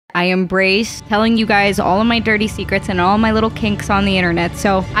I embrace telling you guys all of my dirty secrets and all my little kinks on the internet.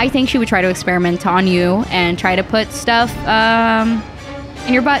 So I think she would try to experiment on you and try to put stuff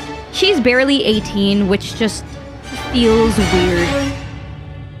in your butt. She's barely 18, which just feels weird.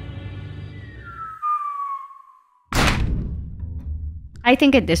 I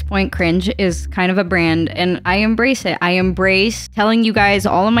think at this point, cringe is kind of a brand, and I embrace it. I embrace telling you guys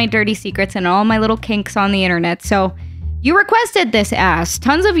all of my dirty secrets and all my little kinks on the internet. So you requested this ass.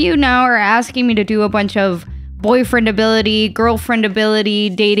 Tons of you now are asking me to do a bunch of boyfriendability,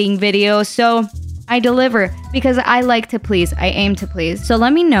 girlfriendability, dating videos. So I deliver because I like to please. I aim to please. So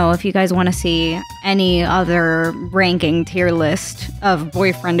let me know if you guys want to see any other ranking tier list of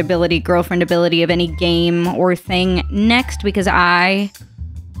boyfriendability, girlfriendability of any game or thing next, because I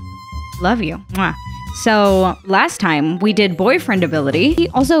love you. Mwah. So last time we did boyfriendability.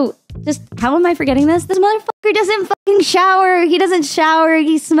 Also, just how am I forgetting this? This motherfucker doesn't fucking shower. He doesn't shower.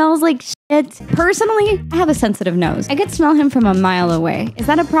 He smells like shit. Personally, I have a sensitive nose. I could smell him from a mile away. Is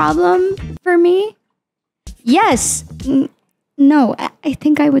that a problem for me? Yes. No, I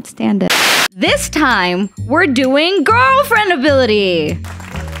think I would stand it. This time, we're doing girlfriendability.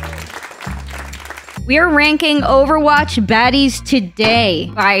 We are ranking Overwatch baddies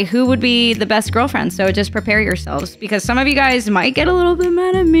today by who would be the best girlfriend. So just prepare yourselves, because some of you guys might get a little bit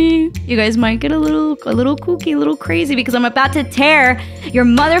mad at me. You guys might get a little kooky, a little crazy, because I'm about to tear your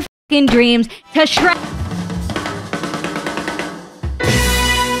motherfucking dreams to shreds.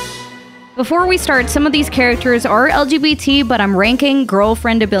 Before we start, some of these characters are LGBT, but I'm ranking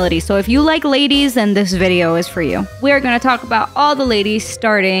girlfriendability. So if you like ladies, then this video is for you. We are going to talk about all the ladies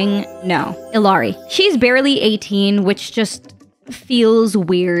starting now. Illari. She's barely 18, which just feels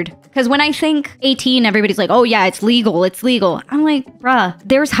weird. Because when I think 18, everybody's like, oh yeah, it's legal, it's legal. I'm like, bruh,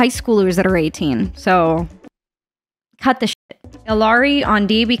 there's high schoolers that are 18. So cut the shit. Illari on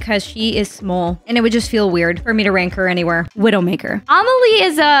D because she is small, and it would just feel weird for me to rank her anywhere. Widowmaker. Amelie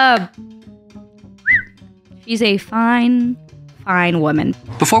is she's a fine woman.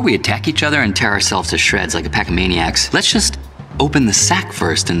 Before we attack each other and tear ourselves to shreds like a pack of maniacs, let's just open the sack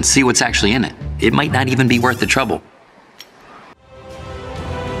first and see what's actually in it. It might not even be worth the trouble.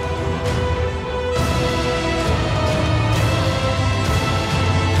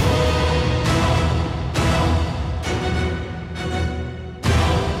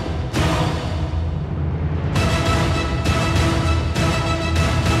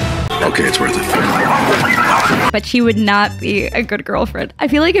 Okay, it's worth it. But she would not be a good girlfriend. I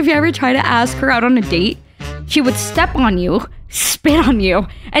feel like if you ever try to ask her out on a date, she would step on you, spit on you,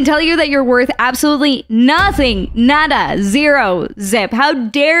 and tell you that you're worth absolutely nothing. Nada. Zero. Zip. How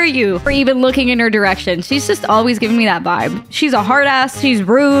dare you for even looking in her direction? She's just always giving me that vibe. She's a hard ass. She's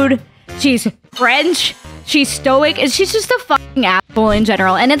rude. She's French. She's stoic. And she's just a fucking asshole in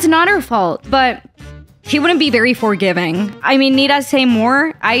general. And it's not her fault. But she wouldn't be very forgiving. I mean, need I say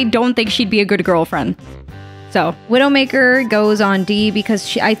more? I don't think she'd be a good girlfriend. So, Widowmaker goes on D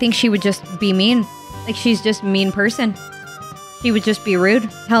because I think she would just be mean. Like, she's just a mean person. She would just be rude.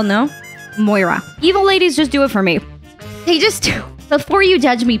 Hell no. Moira. Evil ladies just do it for me. They just do. Before you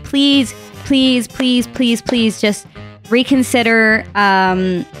judge me, please, please, please, please, please just reconsider,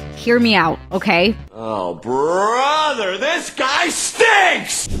 hear me out, okay? Oh, brother, this guy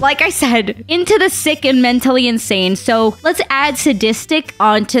stinks! Like I said, into the sick and mentally insane, so let's add sadistic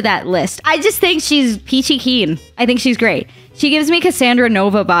onto that list. I just think she's peachy keen. I think she's great. She gives me Cassandra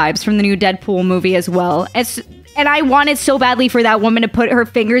Nova vibes from the new Deadpool movie as well. And I wanted so badly for that woman to put her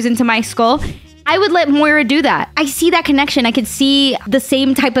fingers into my skull. I would let Moira do that. I see that connection. I could see the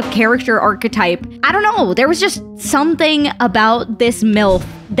same type of character archetype. I don't know. There was just something about this MILF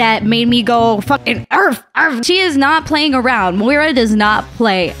that made me go fucking arf, arf. She is not playing around. Moira does not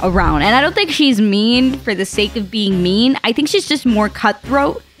play around. And I don't think she's mean for the sake of being mean. I think she's just more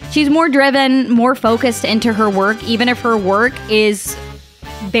cutthroat. She's more driven, more focused into her work, even if her work is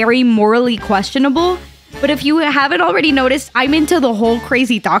very morally questionable. But if you haven't already noticed, I'm into the whole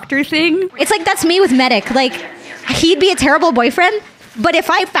crazy doctor thing. It's like that's me with Medic. Like, he'd be a terrible boyfriend, but if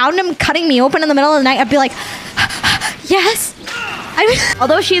I found him cutting me open in the middle of the night, I'd be like, yes.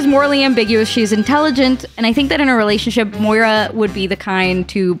 Although she is morally ambiguous, she's intelligent, and I think that in a relationship, Moira would be the kind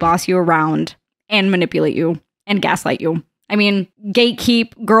to boss you around and manipulate you and gaslight you. I mean,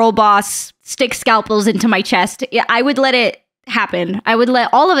 gatekeep, girl boss, stick scalpels into my chest. Yeah, I would let it happen. I would let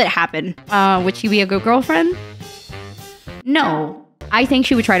all of it happen. Would she be a good girlfriend? No. I think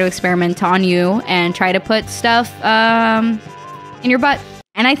she would try to experiment on you and try to put stuff in your butt.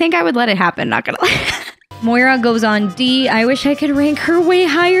 And I think I would let it happen, not gonna lie. Moira goes on D. I wish I could rank her way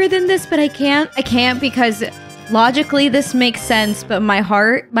higher than this, but I can't. I can't because Logically, this makes sense, but my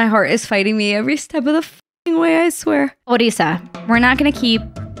heart is fighting me every step of the f***ing way, I swear. Orisa, we're not gonna keep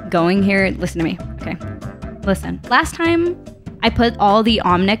going here. Listen to me, okay? Listen, last time I put all the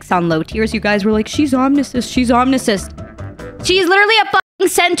Omnics on low tiers, you guys were like, she's Omnicist, she's Omnicist. She's literally a fucking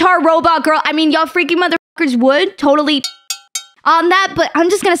centaur robot girl. I mean, y'all freaky motherfuckers would totally on that, but I'm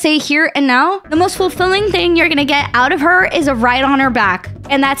just gonna say here and now, the most fulfilling thing you're gonna get out of her is a ride on her back.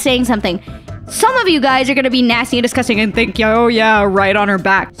 And that's saying something. Some of you guys are gonna be nasty and disgusting and think, oh yeah, right on her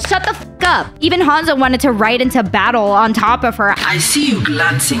back. Shut the fuck up. Even Hanzo wanted to ride into battle on top of her. I see you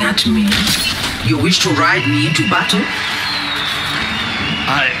glancing at me. You wish to ride me into battle?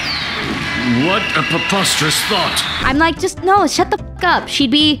 What a preposterous thought. I'm like, just no, shut the fuck up.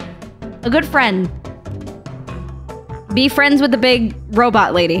 She'd be a good friend. Be friends with the big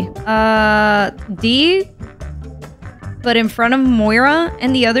robot lady. D? But in front of Moira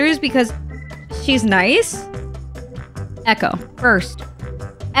and the others because she's nice? Echo. First,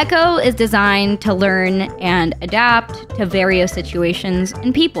 Echo is designed to learn and adapt to various situations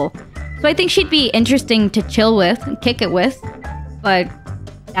and people. So I think she'd be interesting to chill with and kick it with, but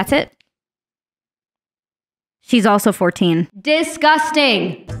that's it. She's also 14.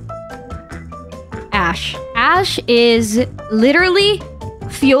 Disgusting! Ash. Ash is literally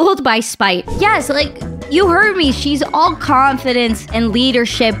fueled by spite. Yes, like, you heard me. She's all confidence and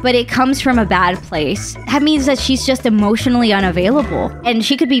leadership, but it comes from a bad place. That means that she's just emotionally unavailable, and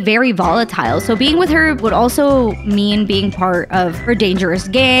she could be very volatile. So being with her would also mean being part of her dangerous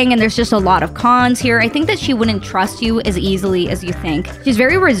gang, and there's just a lot of cons here. I think that she wouldn't trust you as easily as you think. She's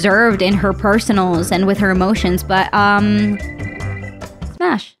very reserved in her personals and with her emotions, but,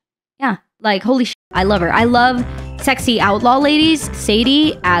 smash. Yeah, like, holy shit, I love her. I love sexy outlaw ladies.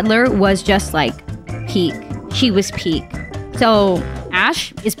 Sadie Adler was just like peak. She was peak. So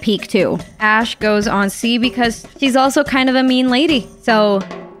Ash is peak too. Ash goes on C because she's also kind of a mean lady. So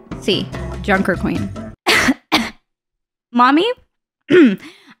C, Junker Queen. Mommy?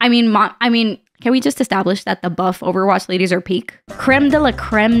 I mean, can we just establish that the buff Overwatch ladies are peak? Creme de la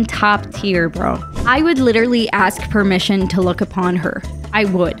creme, top tier, bro. I would literally ask permission to look upon her. I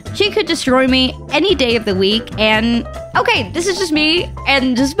would. She could destroy me any day of the week, and okay, this is just me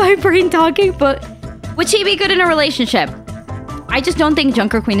and just my brain talking, but would she be good in a relationship? I just don't think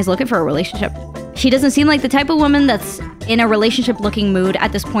Junker Queen is looking for a relationship. She doesn't seem like the type of woman that's in a relationship looking mood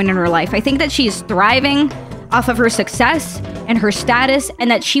at this point in her life. I think that she is thriving off of her success and her status, and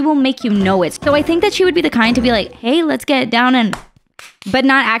that she will make you know it. So I think that she would be the kind to be like, hey, let's get down and... but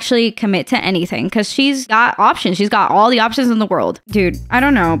not actually commit to anything, because she's got options. She's got all the options in the world. Dude, I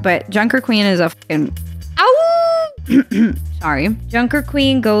don't know, but Junker Queen is a fucking... Ow! Sorry. Junker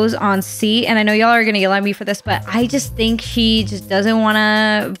Queen goes on C, and I know y'all are gonna yell at me for this, but I just think she just doesn't want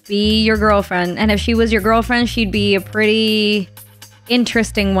to be your girlfriend. And if she was your girlfriend, she'd be a pretty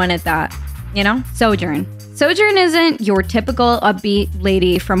interesting one at that, you know? Sojourn. Sojourn isn't your typical upbeat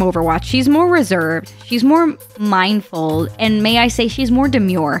lady from Overwatch. She's more reserved. She's more mindful. And may I say, she's more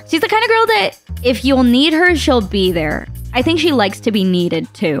demure. She's the kind of girl that if you'll need her, she'll be there. I think she likes to be needed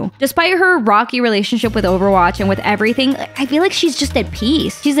too. Despite her rocky relationship with Overwatch and with everything, I feel like she's just at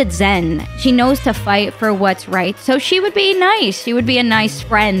peace. She's at zen. She knows to fight for what's right. So she would be nice. She would be a nice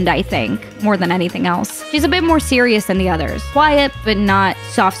friend, I think, more than anything else. She's a bit more serious than the others. Quiet, but not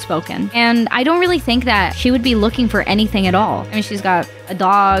soft-spoken. And I don't really think that she would be looking for anything at all. I mean, she's got a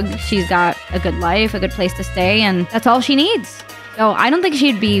dog, she's got a good life, a good place to stay, and that's all she needs. So I don't think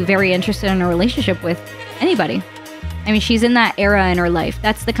she'd be very interested in a relationship with anybody. I mean, she's in that era in her life.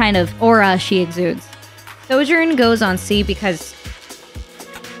 That's the kind of aura she exudes. Sojourn goes on C because,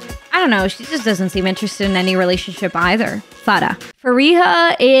 I don't know, she just doesn't seem interested in any relationship either. Fada.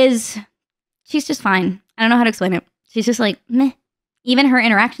 Fariha is, she's just fine. I don't know how to explain it. She's just like, meh. Even her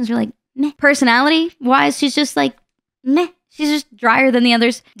interactions are like, meh. Personality-wise, she's just like, meh. She's just drier than the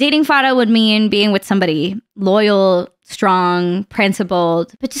others. Dating Fada would mean being with somebody loyal, strong,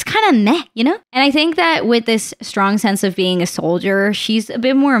 principled, but just kind of meh, you know? And I think that with this strong sense of being a soldier, she's a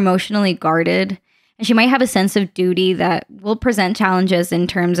bit more emotionally guarded, and she might have a sense of duty that will present challenges in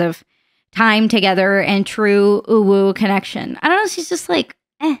terms of time together and true uwu connection. I don't know, she's just like,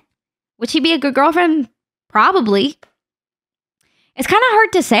 eh. Would she be a good girlfriend? Probably. It's kind of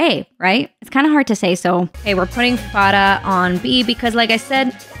hard to say, right? It's kind of hard to say. So, hey, we're putting Fada on B because, like I said,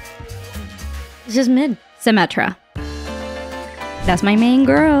 it's just mid. Symmetra. That's my main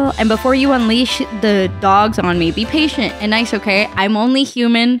girl. And before you unleash the dogs on me, be patient and nice, okay? I'm only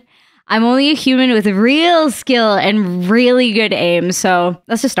human. I'm only a human with real skill and really good aim. So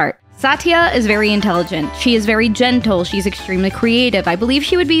let's just start. Satya is very intelligent. She is very gentle. She's extremely creative. I believe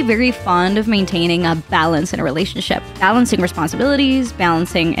she would be very fond of maintaining a balance in a relationship, balancing responsibilities,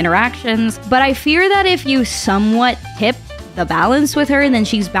 balancing interactions. But I fear that if you somewhat tip the balance with her, then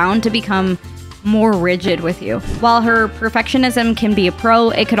she's bound to become more rigid with you. While her perfectionism can be a pro,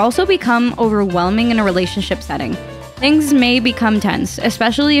 it could also become overwhelming in a relationship setting. Things may become tense,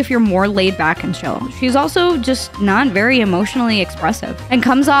 especially if you're more laid back and chill. She's also just not very emotionally expressive and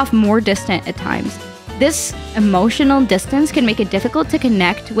comes off more distant at times. This emotional distance can make it difficult to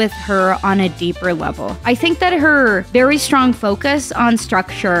connect with her on a deeper level. I think that her very strong focus on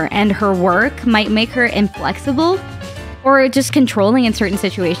structure and her work might make her inflexible or just controlling in certain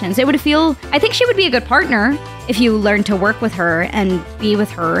situations. I think she would be a good partner if you learn to work with her and be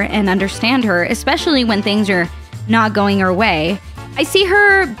with her and understand her, especially when things are not going her way. I see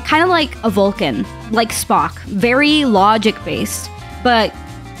her kind of like a Vulcan, like Spock, very logic-based, but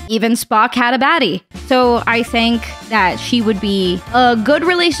even Spock had a baddie. So I think that she would be a good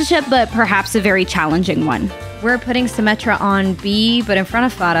relationship, but perhaps a very challenging one. We're putting Symmetra on B, but in front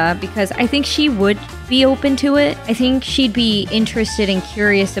of Farah, because I think she would be open to it. I think she'd be interested and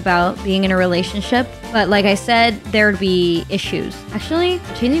curious about being in a relationship. But like I said, there'd be issues. Actually,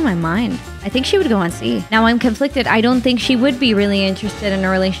 I'm changing my mind. I think she would go on C. Now I'm conflicted. I don't think she would be really interested in a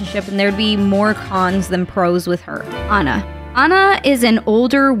relationship, and there'd be more cons than pros with her. Anna is an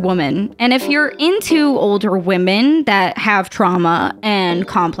older woman, and if you're into older women that have trauma and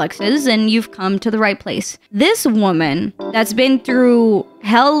complexes, then you've come to the right place. This woman that's been through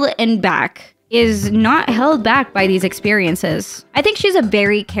hell and back is not held back by these experiences. I think she's a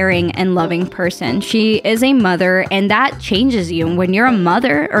very caring and loving person. She is a mother, and that changes you. When you're a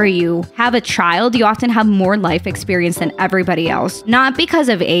mother or you have a child, you often have more life experience than everybody else. Not because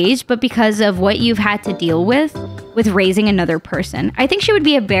of age, but because of what you've had to deal with raising another person. I think she would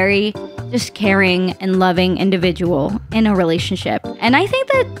be a very just caring and loving individual in a relationship. And I think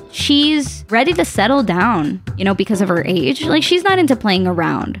that she's ready to settle down, because of her age. Like, she's not into playing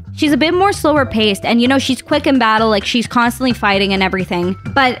around. She's a bit more slower paced, and she's quick in battle, like she's constantly fighting and everything.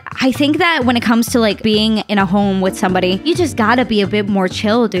 But I think that when it comes to like being in a home with somebody, you just gotta be a bit more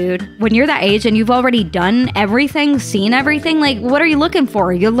chill, dude. When you're that age and you've already done everything, seen everything, like what are you looking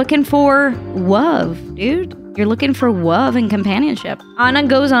for? You're looking for love, dude. You're looking for love and companionship. Anna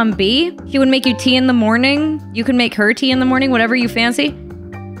goes on B. She would make you tea in the morning. You can make her tea in the morning, whatever you fancy.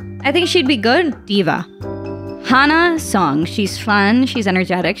 I think she'd be good. Diva. Hana Song. She's fun. She's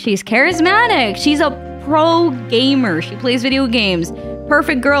energetic. She's charismatic. She's a pro gamer. She plays video games.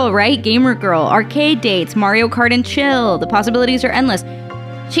 Perfect girl, right? Gamer girl. Arcade dates. Mario Kart and chill. The possibilities are endless.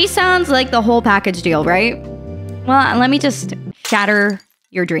 She sounds like the whole package deal, right? Well, let me just shatter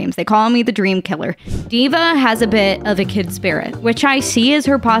your dreams. They call me the dream killer. Diva has a bit of a kid spirit, which I see as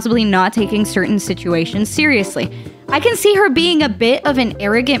her possibly not taking certain situations seriously. I can see her being a bit of an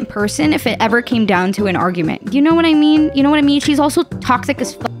arrogant person if it ever came down to an argument. You know what I mean? She's also toxic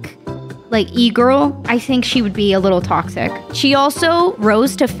as fuck. Like e-girl, I think she would be a little toxic. She also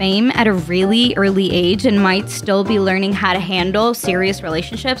rose to fame at a really early age and might still be learning how to handle serious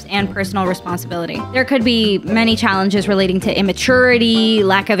relationships and personal responsibility. There could be many challenges relating to immaturity,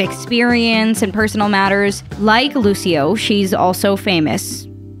 lack of experience, and personal matters. Like Lucio, she's also famous.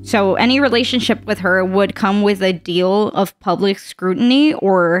 So any relationship with her would come with a deal of public scrutiny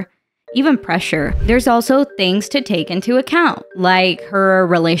or even pressure. There's also things to take into account, like her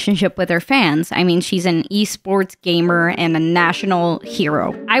relationship with her fans. I mean, she's an esports gamer and a national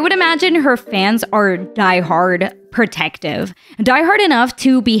hero. I would imagine her fans are diehard protective. Diehard enough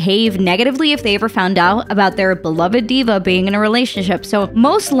to behave negatively if they ever found out about their beloved diva being in a relationship. So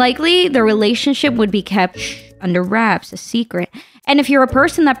most likely the relationship would be kept under wraps, a secret. And if you're a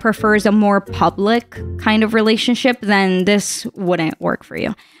person that prefers a more public kind of relationship, then this wouldn't work for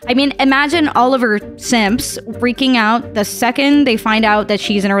you. I mean, imagine all of her simps freaking out the second they find out that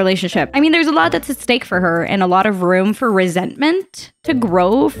she's in a relationship. I mean, there's a lot that's at stake for her and a lot of room for resentment to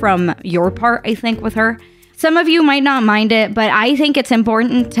grow from your part, I think, with her. Some of you might not mind it, but I think it's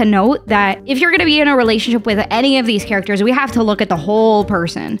important to note that if you're going to be in a relationship with any of these characters, we have to look at the whole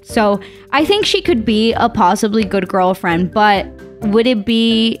person. So I think she could be a possibly good girlfriend, but would it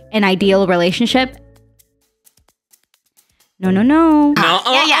be an ideal relationship? No.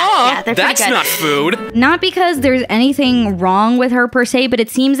 Yeah, that's not food. Not because there's anything wrong with her per se, but it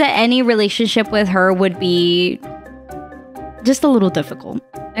seems that any relationship with her would be just a little difficult.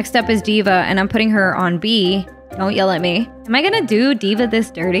 Next up is Diva, and I'm putting her on B. Don't yell at me. Am I gonna do Diva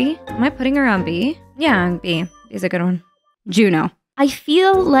this dirty? Am I putting her on B? Yeah, B. B's a good one. Juno. I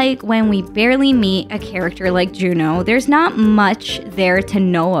feel like when we barely meet a character like Juno, there's not much there to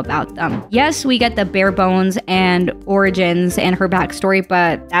know about them. Yes, we get the bare bones and origins and her backstory,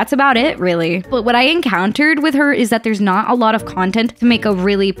 but that's about it, really. But what I encountered with her is that there's not a lot of content to make a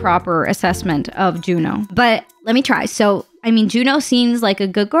really proper assessment of Juno. But let me try. So, I mean, Juno seems like a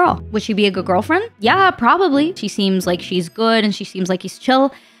good girl. Would she be a good girlfriend? Yeah, probably. She seems like she's good and she seems like she's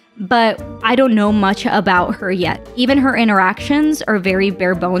chill. But I don't know much about her yet. Even her interactions are very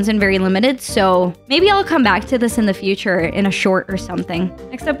bare bones and very limited, so maybe I'll come back to this in the future in a short or something.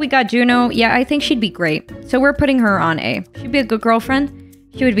 Next up, we got Juno. Yeah, I think she'd be great. So we're putting her on A. She'd be a good girlfriend.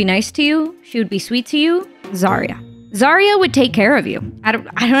 She would be nice to you. She would be sweet to you. Zarya. Zarya would take care of you. I don't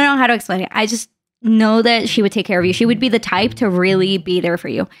know how to explain it. I just know that she would take care of you. She would be the type to really be there for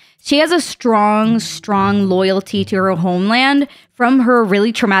you. She has a strong loyalty to her homeland from her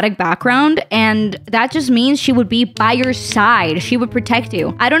really traumatic background, and that just means she would be by your side. She would protect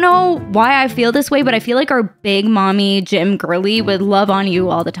you. I don't know why I feel this way, but I feel like our big mommy gym girly would love on you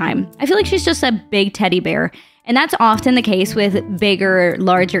all the time. I feel like she's just a big teddy bear. And that's often the case with bigger,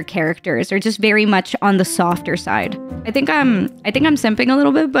 larger characters, or just very much on the softer side. I think I'm simping a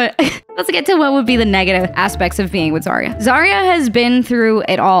little bit, but let's get to what would be the negative aspects of being with Zarya. Zarya has been through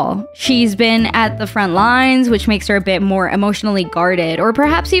it all. She's been at the front lines, which makes her a bit more emotionally guarded, or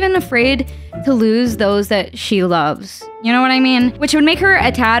perhaps even afraid to lose those that she loves. You know what I mean? Which would make her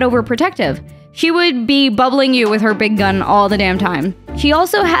a tad overprotective. She would be bubbling you with her big gun all the damn time. She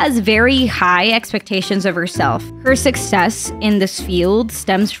also has very high expectations of herself. Her success in this field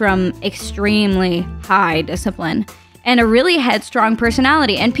stems from extremely high discipline and a really headstrong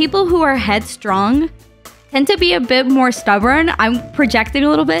personality. And people who are headstrong tend to be a bit more stubborn. I'm projecting a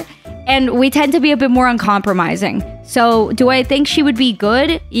little bit. And we tend to be a bit more uncompromising. So do I think she would be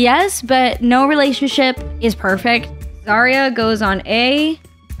good? Yes, but no relationship is perfect. Zarya goes on A.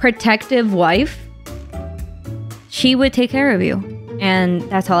 Protective wife. She would take care of you. And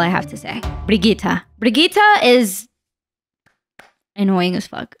that's all I have to say. Brigitte. Brigitte is annoying as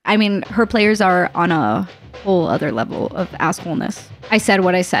fuck. I mean, her players are on a whole other level of assholeness. I said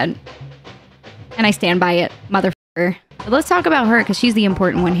what I said. And I stand by it, motherfucker. But let's talk about her because she's the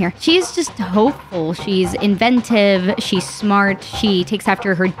important one here. She's just hopeful. She's inventive. She's smart. She takes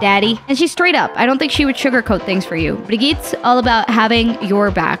after her daddy. And she's straight up. I don't think she would sugarcoat things for you. Brigitte's all about having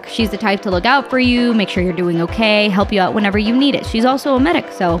your back. She's the type to look out for you, make sure you're doing okay, help you out whenever you need it. She's also a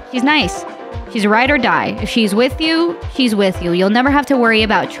medic, so she's nice. She's a ride or die. If she's with you, she's with you. You'll never have to worry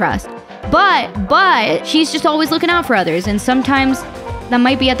about trust. But she's just always looking out for others. And sometimes that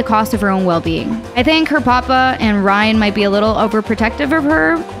might be at the cost of her own well-being. I think her papa and Ryan might be a little overprotective of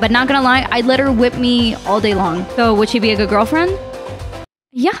her, but not gonna lie, I'd let her whip me all day long. So would she be a good girlfriend?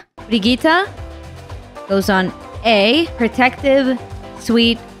 Yeah. Brigitte goes on A. Protective,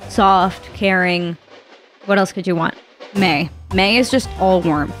 sweet, soft, caring. What else could you want? May. May is just all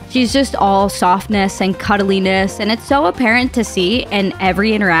warmth. She's just all softness and cuddliness, and it's so apparent to see in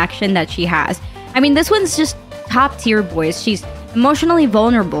every interaction that she has. I mean, this one's just top tier, boys. She's emotionally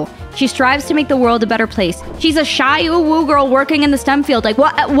vulnerable. She strives to make the world a better place. She's a shy woo girl working in the STEM field. Like,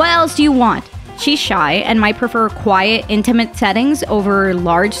 what else do you want? She's shy and might prefer quiet, intimate settings over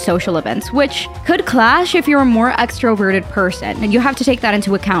large social events, which could clash if you're a more extroverted person, and you have to take that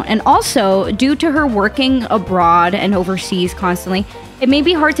into account. And also, due to her working abroad and overseas constantly, it may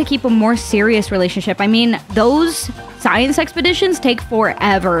be hard to keep a more serious relationship. I mean, those science expeditions take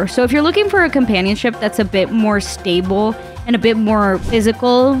forever. So if you're looking for a companionship that's a bit more stable and a bit more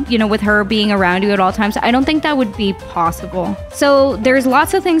physical, you know, with her being around you at all times, I don't think that would be possible. So there's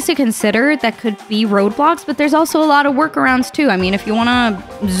lots of things to consider that could be roadblocks, but there's also a lot of workarounds too. I mean, if you want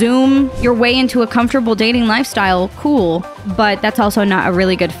to zoom your way into a comfortable dating lifestyle, cool. But that's also not a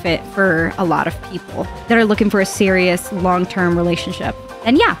really good fit for a lot of people that are looking for a serious long-term relationship.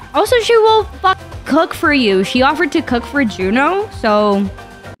 And yeah, also she will cook for you. She offered to cook for Juno, so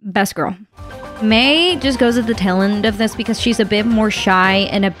best girl. May just goes at the tail end of this because she's a bit more shy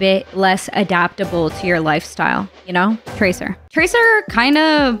and a bit less adaptable to your lifestyle, you know? Tracer. Tracer kind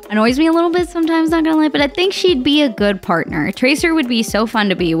of annoys me a little bit sometimes, not gonna lie, but I think she'd be a good partner. Tracer would be so fun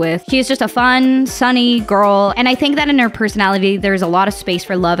to be with. She is just a fun, sunny girl, and I think that in her personality, there's a lot of space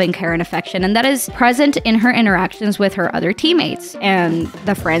for love and care and affection, and that is present in her interactions with her other teammates and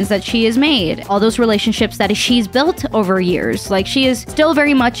the friends that she has made. All those relationships that she's built over years. Like, she is still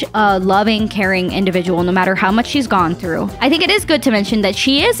very much a loving, caring individual, no matter how much she's gone through. I think it is good to mention that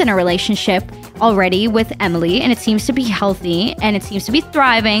she is in a relationship already with Emily, and it seems to be healthy and it seems to be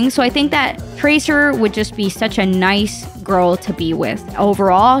thriving. So I think that Tracer would just be such a nice girl to be with.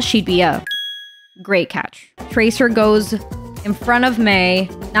 Overall, she'd be a great catch. Tracer goes in front of May.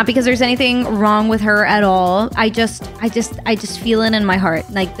 Not because there's anything wrong with her at all. I just feel it in my heart.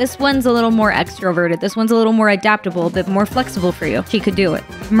 Like, this one's a little more extroverted. This one's a little more adaptable, a bit more flexible for you. She could do it.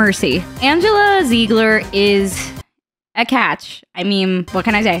 Mercy. Angela Ziegler is a catch. I mean, what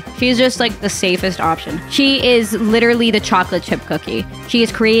can I say? She's just like the safest option. She is literally the chocolate chip cookie. She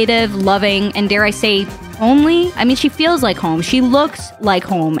is creative, loving, and dare I say, homely. I mean, she feels like home. She looks like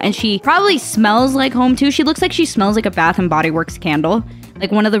home, and she probably smells like home too. She looks like she smells like a Bath and Body Works candle,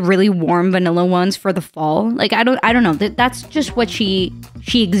 like one of the really warm vanilla ones for the fall. Like, I don't know. That's just what she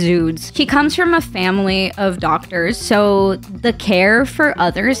exudes. She comes from a family of doctors, so the care for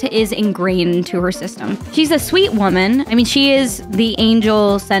others is ingrained into her system. She's a sweet woman. I mean, she is the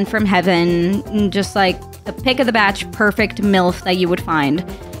angel sent from heaven, just like the pick of the batch, perfect MILF that you would find.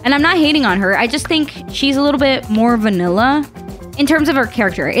 And I'm not hating on her. I just think she's a little bit more vanilla in terms of her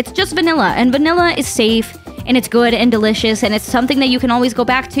character. It's just vanilla, and vanilla is safe, and it's good and delicious, and it's something that you can always go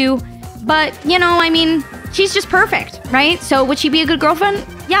back to. But, you know, I mean, she's just perfect, right? So would she be a good girlfriend?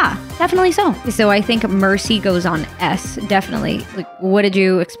 Yeah, definitely so. So I think Mercy goes on S, definitely. Like, what did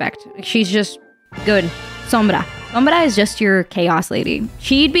you expect? She's just good. Sombra. Sombra is just your chaos lady.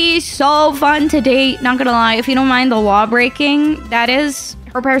 She'd be so fun to date, not gonna lie. If you don't mind the law breaking, that is...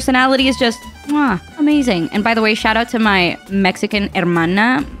 Her personality is just amazing. And by the way, shout out to my Mexican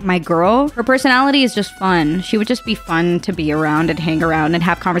hermana, my girl. Her personality is just fun. She would just be fun to be around and hang around and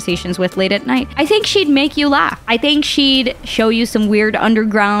have conversations with late at night. I think she'd make you laugh. I think she'd show you some weird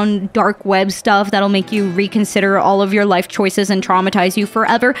underground dark web stuff that'll make you reconsider all of your life choices and traumatize you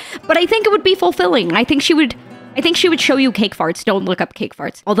forever. But I think it would be fulfilling. I think she would show you cake farts. Don't look up cake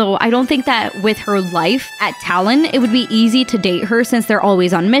farts. Although I don't think that with her life at Talon, it would be easy to date her since they're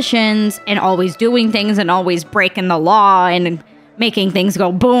always on missions and always doing things and always breaking the law and making things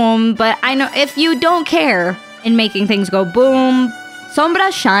go boom. But I know if you don't care in making things go boom,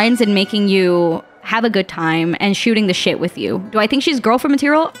 Sombra shines in making you have a good time and shooting the shit with you. Do I think she's girlfriend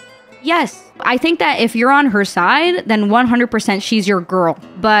material? Yes. I think that if you're on her side, then 100% she's your girl.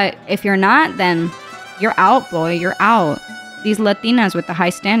 But if you're not, then... you're out, boy. You're out. These Latinas with the high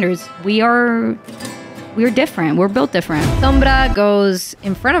standards, we're different. We're built different. Sombra goes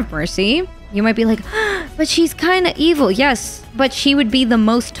in front of Mercy. You might be like, but she's kind of evil. Yes, but she would be the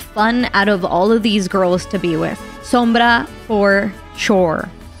most fun out of all of these girls to be with. Sombra for sure.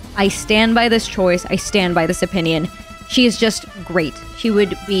 I stand by this choice. I stand by this opinion. She is just great. She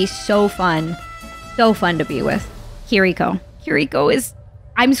would be so fun to be with. Kiriko. Kiriko is...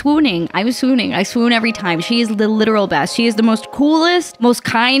 I'm swooning. I swoon every time. She is the literal best. She is the most coolest, most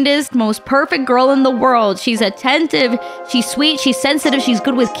kindest, most perfect girl in the world. She's attentive. She's sweet. She's sensitive. She's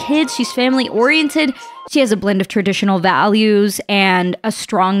good with kids. She's family oriented. She has a blend of traditional values and a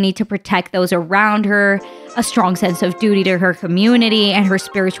strong need to protect those around her, a strong sense of duty to her community and her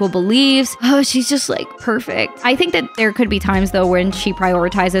spiritual beliefs. Oh, she's just like perfect. I think that there could be times though when she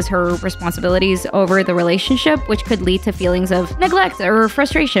prioritizes her responsibilities over the relationship, which could lead to feelings of neglect or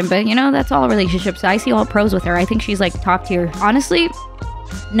frustration. But you know, that's all relationships. I see all pros with her. I think she's like top tier. Honestly,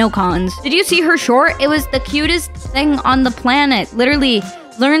 no cons. Did you see her short? It was the cutest thing on the planet. Literally,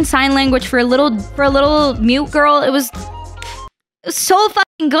 learn sign language for a little mute girl. It was so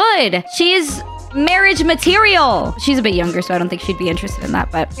fucking good. She is marriage material. She's a bit younger, so I don't think she'd be interested in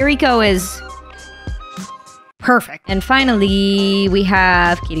that, but Kiriko is perfect. And finally, we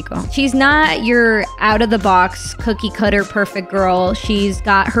have Kiriko. She's not your out-of-the-box, cookie-cutter perfect girl. She's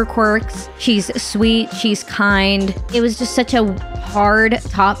got her quirks. She's sweet. She's kind. It was just such a hard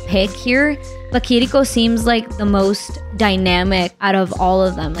top pick here, but Kiriko seems like the most dynamic out of all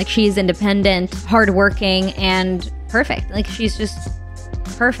of them. Like, she's independent, hardworking, and perfect. Like, she's just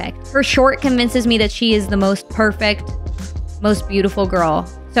perfect. Her short convinces me that she is the most perfect, most beautiful girl.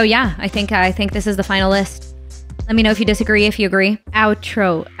 So yeah, I think this is the final list. Let me know if you disagree, if you agree.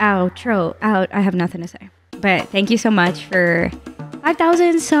 Outro, out. I have nothing to say. But thank you so much for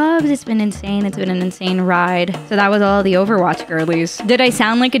 5,000 subs. It's been insane. It's been an insane ride. So that was all the Overwatch girlies. Did I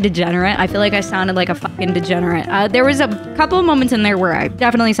sound like a degenerate? I feel like I sounded like a fucking degenerate. There was a couple of moments in there where I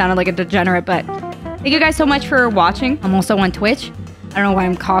definitely sounded like a degenerate, but thank you guys so much for watching. I'm also on Twitch. I don't know why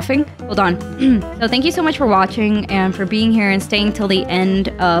I'm coughing. Hold on. So thank you so much for watching and for being here and staying till the end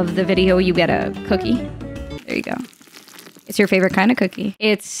of the video. You get a cookie. There you go. It's your favorite kind of cookie.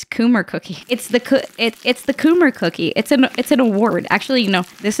 It's Coomer cookie. It's the Coomer cookie. It's an award. Actually, you know,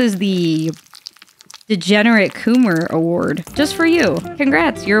 this is the Degenerate Coomer Award just for you.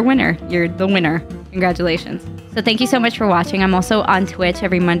 Congrats, you're a winner. You're the winner. Congratulations. So thank you so much for watching. I'm also on Twitch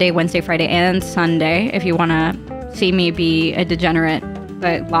every Monday, Wednesday, Friday, and Sunday if you want to see me be a degenerate,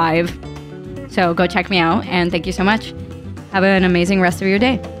 but live. So go check me out, and thank you so much. Have an amazing rest of your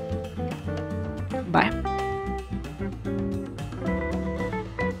day.